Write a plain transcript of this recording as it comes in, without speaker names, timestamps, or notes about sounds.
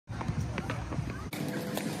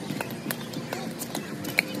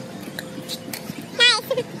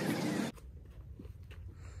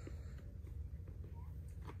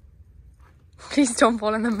Please don't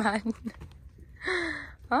fall in the mud.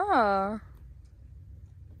 Oh.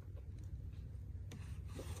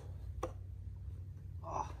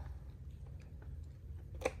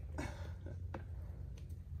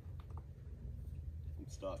 I'm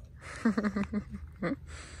stuck.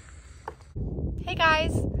 Hey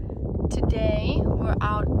guys, today we're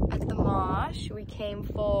out at the marsh. We came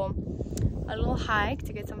for a little hike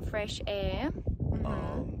to get some fresh air.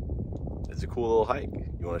 It's a cool little hike.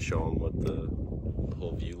 You want to show them what the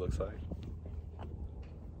whole view looks like?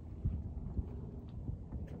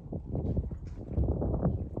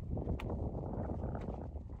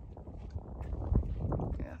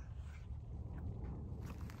 Yeah.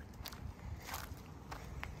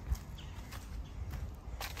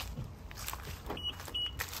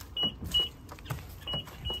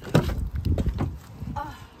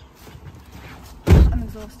 Oh, I'm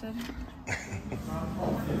exhausted.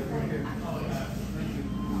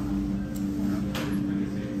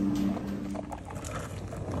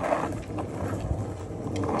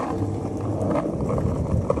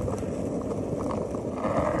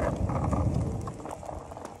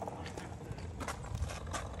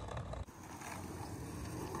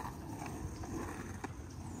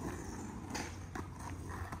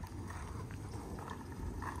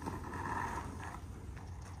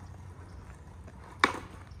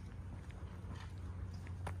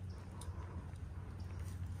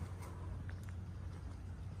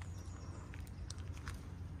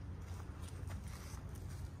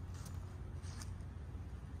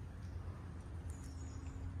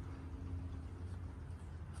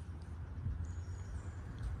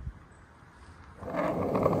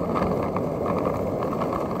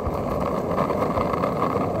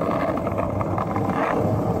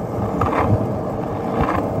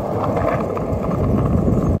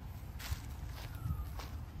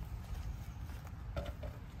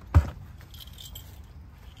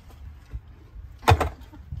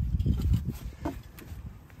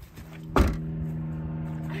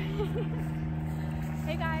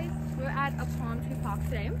 Hey guys, we're at a palm tree park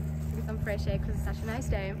today to get some fresh air because it's such a nice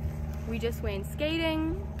day. We just went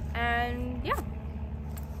skating and yeah.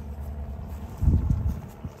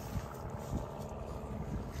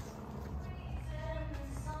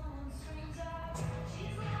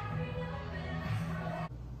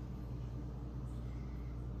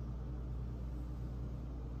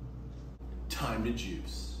 Time to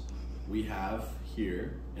juice. We have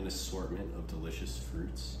here an assortment of delicious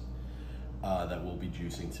fruits that we'll be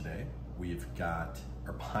juicing today. We've got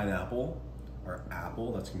our pineapple, our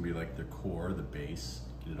apple, that's gonna be like the core, the base,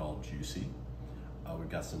 get it all juicy. We've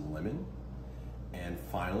got some lemon. And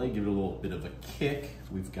finally, give it a little bit of a kick,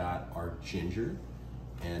 we've got our ginger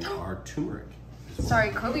and our turmeric.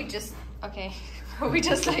 Sorry, Kobe just, okay. Kobe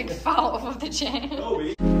just like fell off of the chair.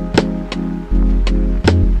 Kobe.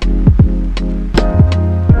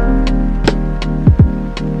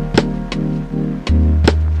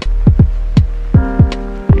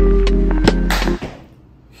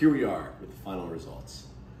 Here we are with the final results.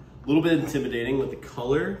 A little bit intimidating with the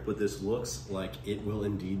color, but this looks like it will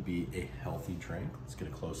indeed be a healthy drink. Let's get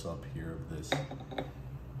a close up here of this.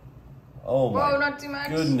 Oh my not too much.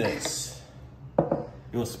 goodness. You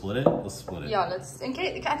want to split it? Let's split it. Yeah, let's, in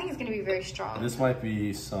case, I think it's gonna be very strong. This might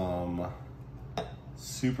be some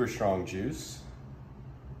super strong juice.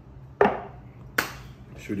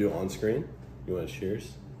 Should we do it on screen? You want to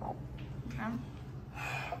cheers? Okay.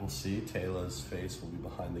 We'll see. Taylor's face will be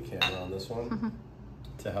behind the camera on this one.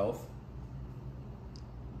 To health.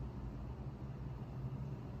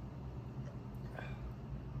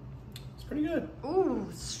 It's pretty good. Ooh,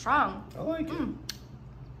 strong. I like it.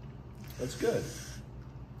 That's good.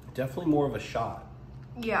 Definitely more of a shot.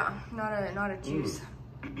 Yeah, not a juice.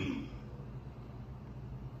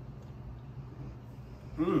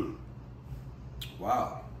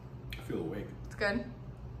 Wow. I feel awake. It's good.